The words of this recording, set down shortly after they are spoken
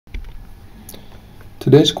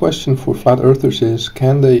Today's question for flat earthers is,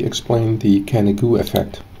 can they explain the Canigou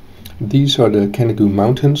effect? These are the Canigou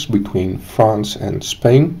mountains between France and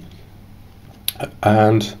Spain,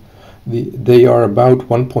 and they are about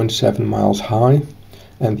 1.7 miles high.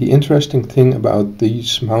 And the interesting thing about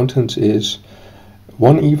these mountains is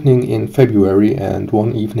one evening in February and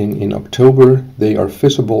one evening in October they are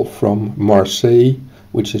visible from Marseille,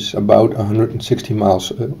 which is about 160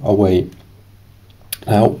 miles away.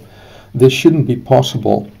 Now, this shouldn't be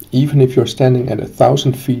possible even if you're standing at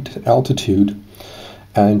 1,000 feet altitude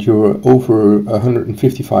and you're over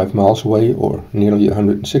 155 miles away or nearly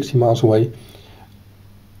 160 miles away.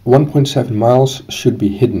 1.7 miles should be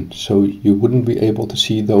hidden, so you wouldn't be able to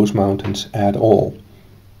see those mountains at all.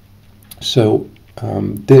 So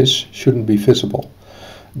this shouldn't be visible.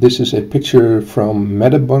 This is a picture from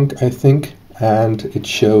Medebunk, I think, and it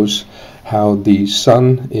shows how the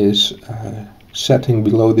sun is setting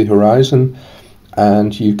below the horizon,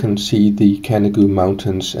 and you can see the Canigou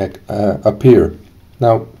mountains appear.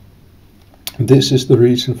 Now, this is the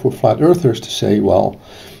reason for flat earthers to say, well,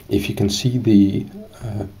 if you can see the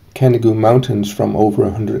Canigou mountains from over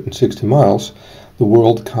 160 miles, the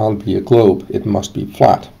world can't be a globe, it must be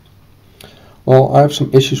flat. Well, I have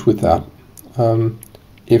some issues with that.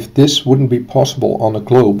 If this wouldn't be possible on a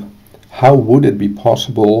globe, how would it be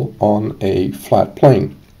possible on a flat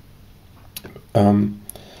plane?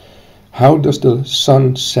 How does the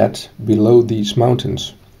sun set below these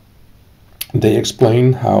mountains? They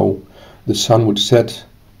explain how the sun would set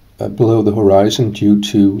below the horizon due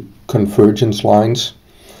to convergence lines.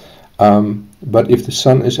 But if the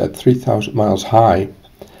sun is at 3,000 miles high,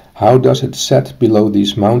 how does it set below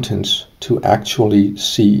these mountains to actually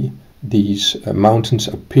see these mountains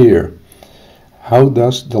appear? How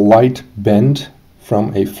does the light bend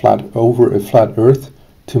from over a flat earth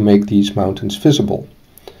to make these mountains visible?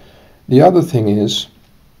 The other thing is,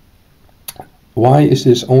 why is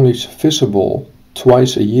this only visible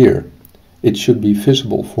twice a year? It should be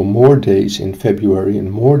visible for more days in February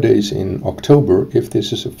and more days in October if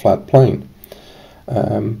this is a flat plane.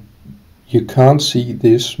 You can't see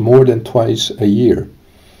this more than twice a year.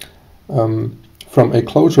 From a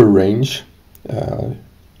closer range,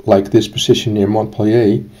 like this position near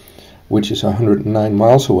Montpellier, which is 109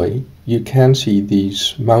 miles away, you can see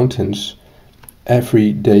these mountains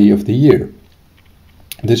every day of the year.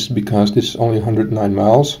 This is because this is only 109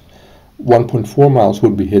 miles. 1.4 miles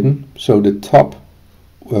would be hidden, so the top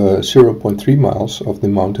 0.3 miles of the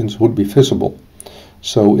mountains would be visible.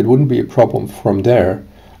 So it wouldn't be a problem from there.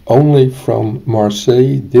 Only from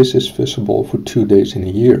Marseille this is visible for 2 days in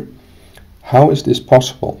a year. How is this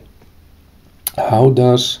possible? How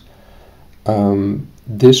does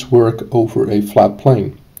this work over a flat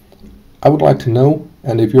plane? I would like to know,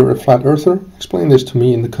 and if you're a flat earther, explain this to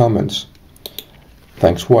me in the comments.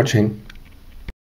 Thanks for watching.